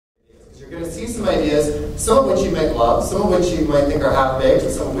You're going to see some ideas, some of which you might love, some of which you might think are half-baked,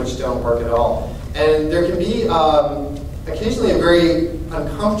 and some of which don't work at all. And there can be occasionally a very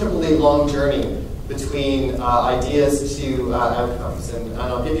uncomfortably long journey between ideas to outcomes. And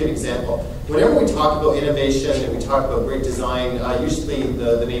I'll give you an example. Whenever we talk about innovation and we talk about great design, usually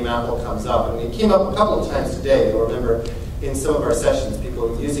the name Apple comes up. And it came up a couple of times today. You'll remember in some of our sessions,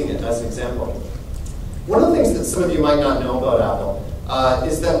 people using it as an example. One of the things that some of you might not know about Apple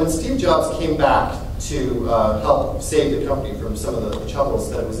is that when Steve Jobs came back to help save the company from some of the troubles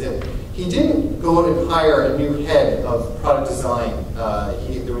that it was in, he didn't go out and hire a new head of product design.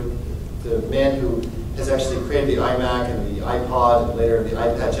 The man who has actually created the iMac and the iPod and later the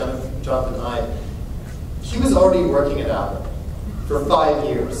iPad, Jonathan Ive, he was already working at Apple for 5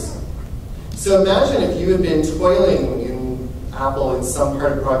 years. So imagine if you had been toiling in Apple in some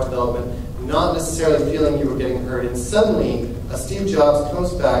part of product development, not necessarily feeling you were getting heard, and suddenly Steve Jobs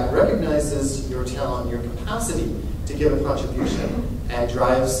comes back, recognizes your talent, your capacity to give a contribution, and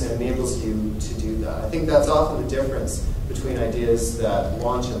drives and enables you to do that. I think that's often the difference between ideas that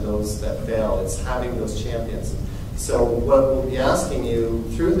launch and those that fail. It's having those champions. So what we'll be asking you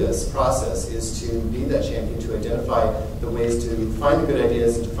through this process is to be that champion, to identify the ways to find the good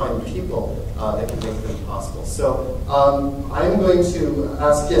ideas and to find the people that can make them possible. So I'm going to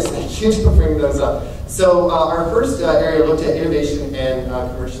ask, yes, thank you to bring those up. So our first area looked at innovation and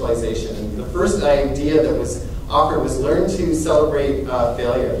commercialization. And the first idea that was offered was learn to celebrate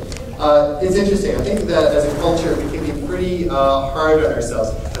failure. It's interesting. I think that as a culture, we can be pretty hard on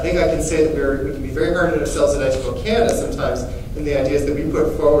ourselves. I think I can say that we can be very hard on ourselves at Expo Canada sometimes in the ideas that we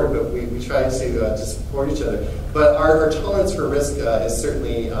put forward, but we try to support each other. But our tolerance for risk is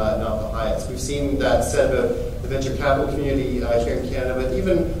certainly not the highest. We've seen that said about the venture capital community here in Canada, but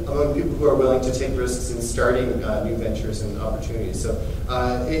even among people who are willing to take risks in starting new ventures and opportunities. So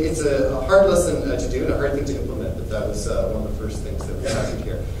it's a hard lesson to do and a hard thing to implement, but that was one of the first things that we mentioned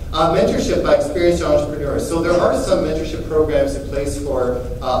here. Mentorship by experienced entrepreneurs. So there are some mentorship programs in place for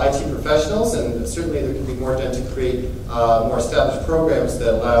IT professionals, and certainly there can be more done to create more established programs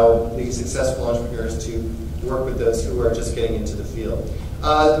that allow the successful entrepreneurs to work with those who are just getting into the field.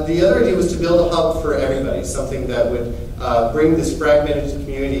 The other idea was to build a hub for everybody, something that would bring this fragmented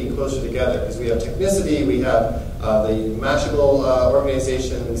community closer together, because we have Technicity, we have the Mashable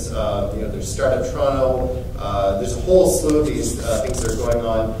organizations, there's Startup Toronto, there's a whole slew of these things that are going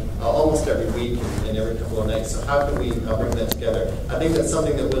on almost every week and every couple of nights. So how can we bring that together? I think that's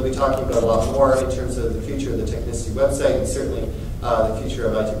something that we'll be talking about a lot more in terms of the future of the Technicity website and certainly the future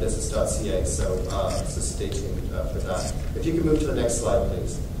of HiMY.ca. So stay tuned for that. If you could move to the next slide,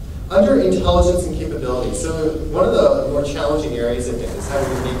 please. Under intelligence and capability, so one of the more challenging areas, I think, is how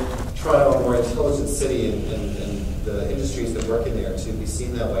do we make Toronto a more intelligent city and the industries that work in there to be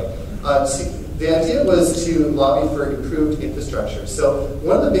seen that way. The idea was to lobby for improved infrastructure. So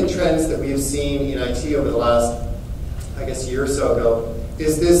one of the big trends that we have seen in IT over the last, I guess, year or so ago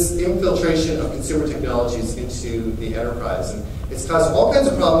is this infiltration of consumer technologies into the enterprise. And it's caused all kinds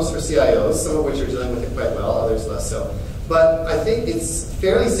of problems for CIOs, some of which are dealing with it quite well, others less so. But I think it's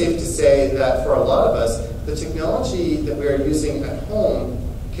fairly safe to say that for a lot of us, the technology that we are using at home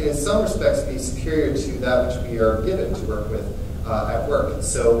can in some respects be superior to that which we are given to work with at work.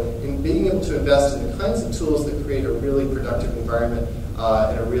 So in being able to invest in the kinds of tools that create a really productive environment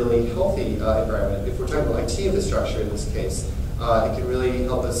and a really healthy environment, if we're talking about IT infrastructure in this case, it can really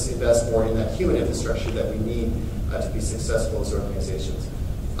help us invest more in that human infrastructure that we need to be successful as organizations.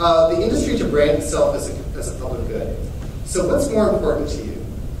 The industry to brand itself as a public good. So what's more important to you?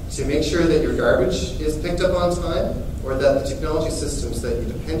 To make sure that your garbage is picked up on time, or that the technology systems that you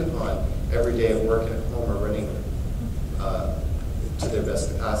depend upon every day at work and at home are running to their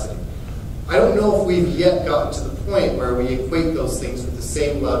best capacity? I don't know if we've yet gotten to the point where we equate those things with the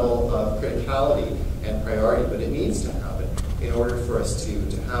same level of criticality and priority, but it needs to happen in order for us to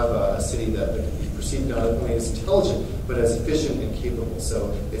have a city that can be perceived not only as intelligent, but as efficient and capable.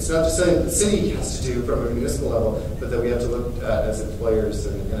 So it's not just something that the city has to do from a municipal level, but that we have to look at as employers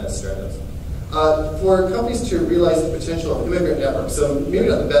and as startups. For companies to realize the potential of immigrant networks, so maybe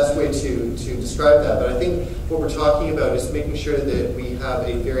not the best way to describe that, but I think what we're talking about is making sure that we have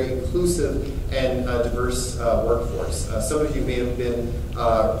a very inclusive and diverse workforce. Some of you may have been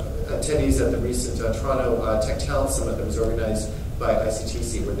attendees at the recent Toronto Tech Talent Summit that was organized by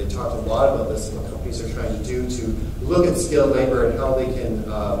ICTC, where they talked a lot about this and what companies are trying to do to look at skilled labor and how they can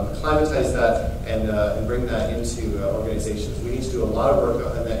acclimatize that and bring that into organizations. We need to do a lot of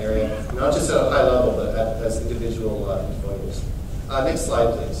work in that area, not just at a high level, but as individual employers. Next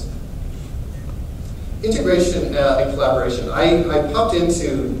slide, please. Integration and collaboration. I popped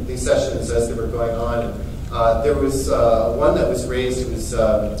into these sessions as they were going on. And, there was one that was raised, it was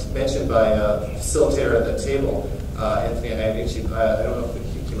mentioned by a facilitator at that table, Anthony Iannucci. I don't know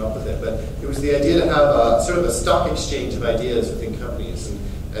if he came up with it, but it was the idea to have sort of a stock exchange of ideas within companies. And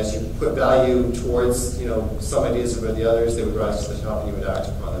as you put value towards some ideas over the others, they would rise to the top and you would act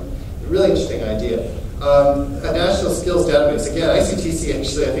upon them. A really interesting idea. A national skills database. Again, ICTC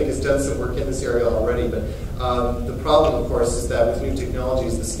actually I think has done some work in this area already, but the problem, of course, is that with new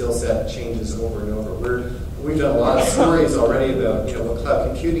technologies, the skill set changes over and over. We've done a lot of stories already about what cloud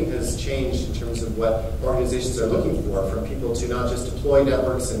computing has changed in terms of what organizations are looking for, from people to not just deploy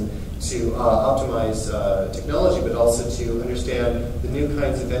networks and to optimize technology, but also to understand the new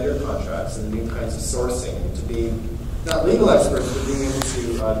kinds of vendor contracts and the new kinds of sourcing, and to be not legal experts, but being able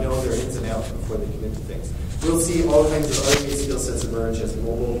to know their ins and outs before they commit to things. We'll see all kinds of other new skill sets emerge as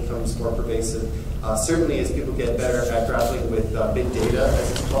mobile becomes more pervasive. Certainly as people get better at grappling with big data,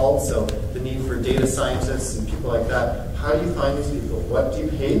 as it's called, so the need for data scientists and people like that. How do you find these people? What do you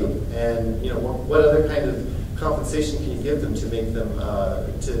pay them? And what other kind of compensation can you give them to make them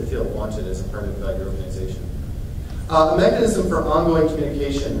to feel wanted as a part of your organization? A mechanism for ongoing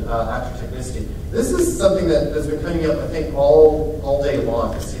communication after technicity. This is something that has been coming up, I think, all day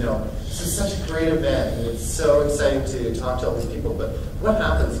long. This is such a great event, and it's so exciting to talk to all these people. But what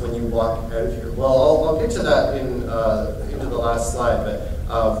happens when you walk out of here? Well, I'll get to that into the last slide.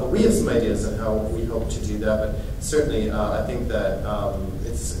 But we have some ideas on how we hope to do that. But certainly, I think that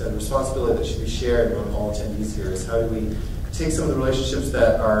it's a responsibility that should be shared among all attendees here. Is how do we take some of the relationships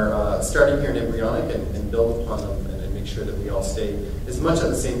that are starting here in embryonic and build upon them, and make sure that we all stay as much on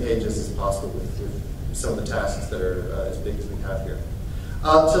the same page as is possible with some of the tasks that are as big as we have here.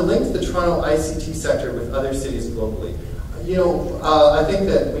 To link the Toronto ICT sector with other cities globally. I think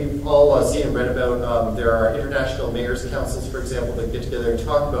that we've all seen and read about, there are international mayors' councils, for example, that get together and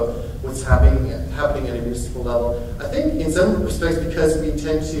talk about what's happening at a municipal level. I think in some respects, because we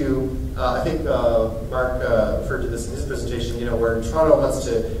tend to, I think Mark referred to this in his presentation, where Toronto wants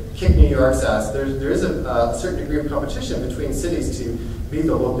to kick New York's ass, there is a certain degree of competition between cities to be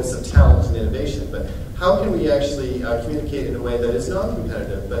the locus of talent and innovation. But how can we actually communicate in a way that is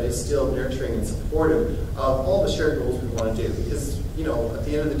non-competitive, but is still nurturing and supportive of all the shared goals we want to do? Because, at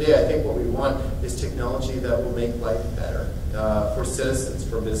the end of the day, I think what we want is technology that will make life better for citizens,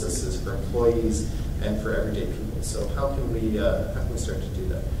 for businesses, for employees, and for everyday people. So how can we start to do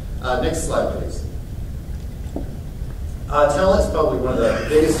that? Next slide, please. Talent is probably one of the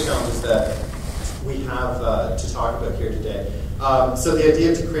biggest challenges that we have to talk about here today. So the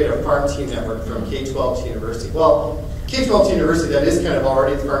idea to create a farm team network from K-12 to university. Well, K-12 to university, that is kind of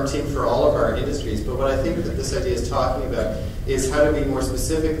already the farm team for all of our industries, but what I think that this idea is talking about is how do we more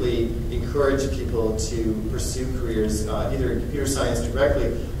specifically encourage people to pursue careers either in computer science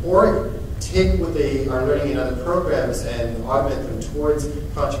directly, or take what they are learning in other programs and augment them towards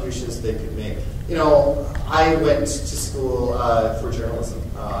contributions they could make. I went to school for journalism.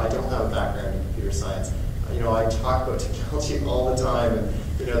 I don't have a background in computer science. I talk about technology all the time, and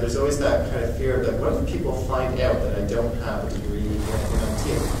there's always that kind of fear that what if people find out that I don't have a degree in IT?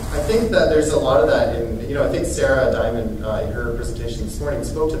 I think that there's a lot of that in, I think Sarah Diamond in her presentation this morning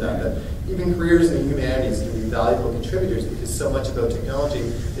spoke to that even careers in the humanities can be valuable contributors, because so much about technology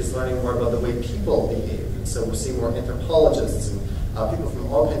is learning more about the way people behave. And so we're seeing more anthropologists and people from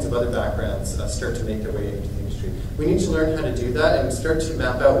all kinds of other backgrounds start to make their way into the industry. We need to learn how to do that and start to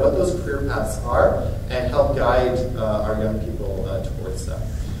map out what those career paths are and help guide our young people towards that.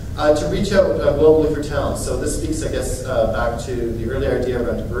 To reach out globally for talent. So this speaks, I guess, back to the earlier idea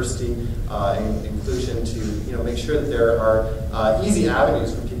around diversity and inclusion, to make sure that there are easy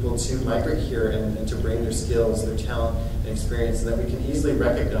avenues for people to migrate here and to bring their skills, their talent, and experience, and that we can easily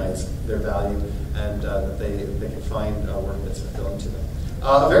recognize their value and that they can find work that's fulfilling to them.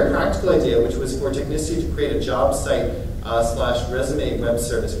 A very practical idea, which was for Technicity to create a job site / resume web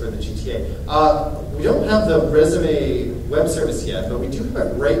service for the GTA. We don't have the resume web service yet, but we do have a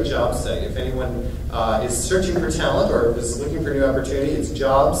great job site. If anyone is searching for talent or is looking for a new opportunity, it's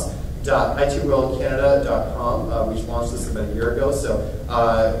jobs.itworldcanada.com. We launched this about a year ago, so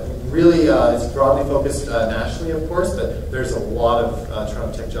really it's broadly focused nationally, of course, but there's a lot of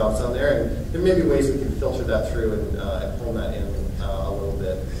Toronto tech jobs on there, and there may be ways we can filter that through and pull that in a little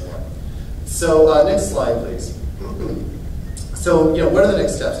bit more. So next slide, please. So, what are the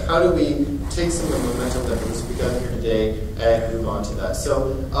next steps? How do we take some of the momentum that was begun here today and move on to that.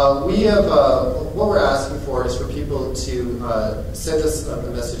 So we have, what we're asking for is for people to send us a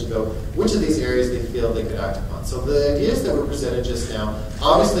message about which of these areas they feel they could act upon. So the ideas that were presented just now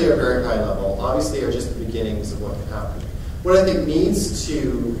obviously are very high level, obviously are just the beginnings of what can happen. What I think needs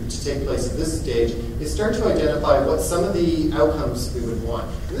to take place at this stage is start to identify what some of the outcomes we would want.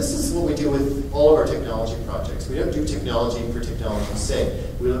 And this is what we do with all of our technology projects. We don't do technology for technology's sake.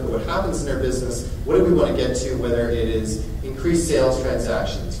 We look at what happens in our business, what do we want to get to, whether it is increased sales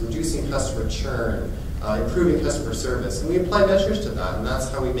transactions, reducing customer churn, improving customer service, and we apply measures to that, and that's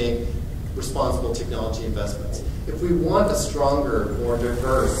how we make responsible technology investments. If we want a stronger, more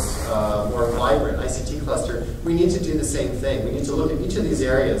diverse, more vibrant ICT cluster, we need to do the same thing. We need to look at each of these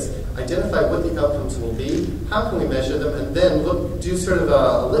areas, identify what the outcomes will be, how can we measure them, and then do sort of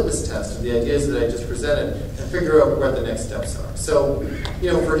a litmus test of the ideas that I just presented and figure out where the next steps are. So,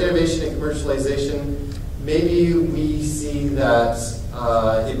 for innovation and commercialization, maybe we see that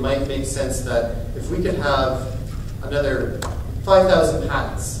it might make sense that if we could have another 5,000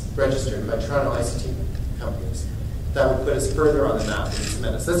 patents registered by Toronto ICT companies, that would put us further on the map in this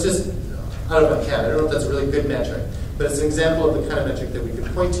minutes. That's just out of my head. I don't know if that's a really good metric, but it's an example of the kind of metric that we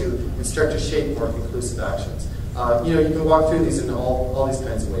could point to and start to shape more conclusive actions. You can walk through these in all these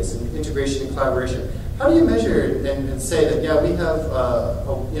kinds of ways, in integration and collaboration. How do you measure and say that, yeah, we have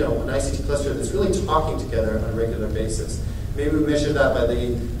an ICT cluster that's really talking together on a regular basis? Maybe we measure that by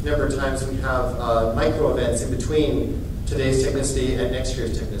the number of times we have micro events in between today's Technicity and next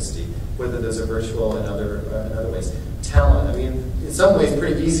year's Technicity, whether those are virtual and other ways. Talent, I mean, in some ways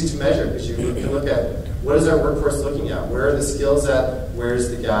pretty easy to measure because you can look at what is our workforce looking at, where are the skills at, where's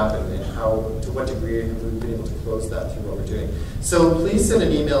the gap, and how, to what degree have we been able to close that through what we're doing. So please send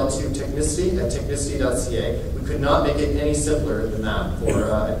an email to Tehnicity@Technicity.ca. We could not make it any simpler than that for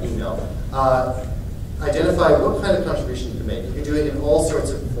an email. Identify what kind of contribution you can make. You can do it in all sorts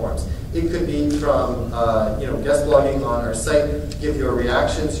of forms. It could be from guest blogging on our site, give your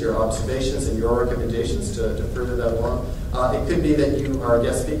reactions, your observations, and your recommendations to further that along. It could be that you are a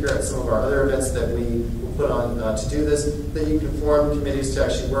guest speaker at some of our other events that we will put on to do this, that you can form committees to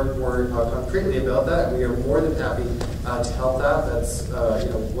actually work more concretely about that, and we are more than happy to help that. That's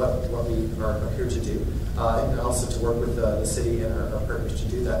what we are here to do, and also to work with the city and our partners to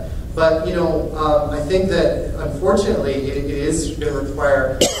do that. But I think that unfortunately it is going to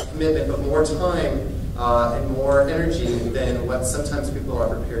require commitment of more time and more energy than what sometimes people are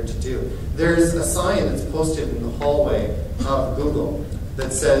prepared to do. There's a sign that's posted in the hallway of Google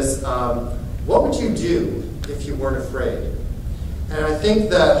that says, what would you do if you weren't afraid? And I think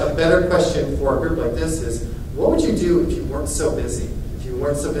that a better question for a group like this is, what would you do if you weren't so busy? If you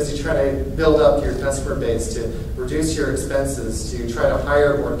weren't so busy trying to build up your customer base, to reduce your expenses, to try to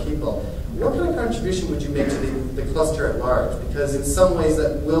hire more people? What kind of contribution would you make to the cluster at large? Because in some ways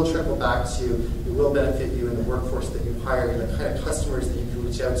that will trickle back to you, it will benefit you in the workforce that you hire, and the kind of customers that you can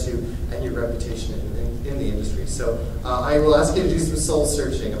reach out to, and your reputation in the industry. So I will ask you to do some soul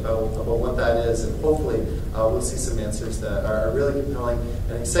searching about what that is, and hopefully we'll see some answers that are really compelling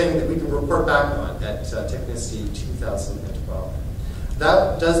and exciting that we can report back on at Technicity 2012.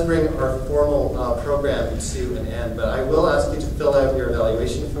 That does bring our formal program to an end, but I will ask you to fill out your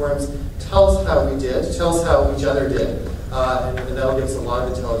evaluation forms. Tell us how we did, tell us how each other did, and that'll give us a lot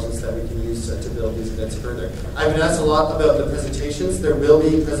of intelligence that we can use to build these events further. I've been asked a lot about the presentations. There will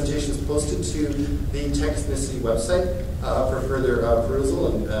be presentations posted to the Tehnicity website for further perusal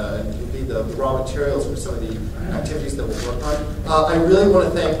and can be the raw materials for some of the activities that we'll work on. I really want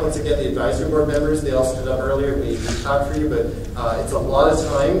to thank once again the advisory board members. They all stood up earlier. We talked for you, but it's a lot of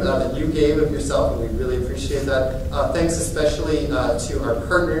time that you gave of yourself, and we really appreciate that. Thanks especially to our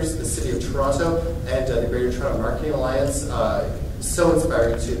partners, the City of Toronto and the Greater Toronto Marketing Alliance. So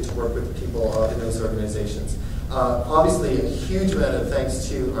inspiring to work with people in those organizations. Obviously, a huge amount of thanks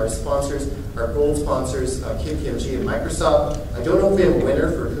to our sponsors, our gold sponsors, KPMG and Microsoft. I don't know if we have a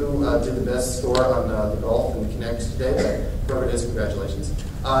winner for who did the best score on the golf and Connect today, but whoever it is, congratulations.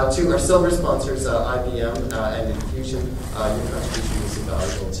 To our silver sponsors, IBM and Infusion, your contribution is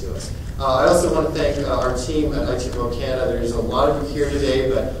invaluable to us. I also want to thank our team at IT Pro Canada. There's a lot of you here today,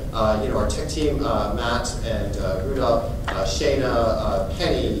 but our tech team, Matt and Rudolph, Shayna,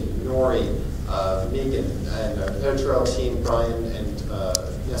 Penny, Nori, Megan, and our editorial team, Brian and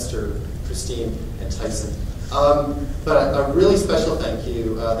Nestor, Christine, and Tyson. But a really special thank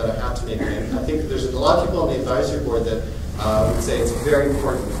you that I have to make. And I think there's a lot of people on the advisory board that would say it's very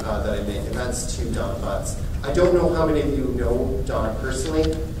important that I make, and that's to Donna Butts. I don't know how many of you know Donna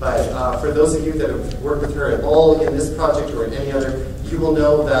personally, but for those of you that have worked with her at all in this project or in any other, you will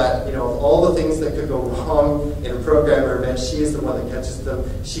know that, you know, of all the things that could go wrong in a program or event, she is the one that catches them.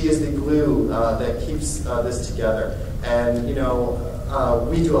 She is the glue that keeps this together. And, you know,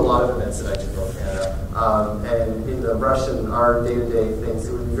 we do a lot of events at ITRL Canada, and in the rush and our day-to-day things,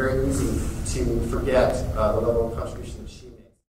 it would be very easy to forget the level of contribution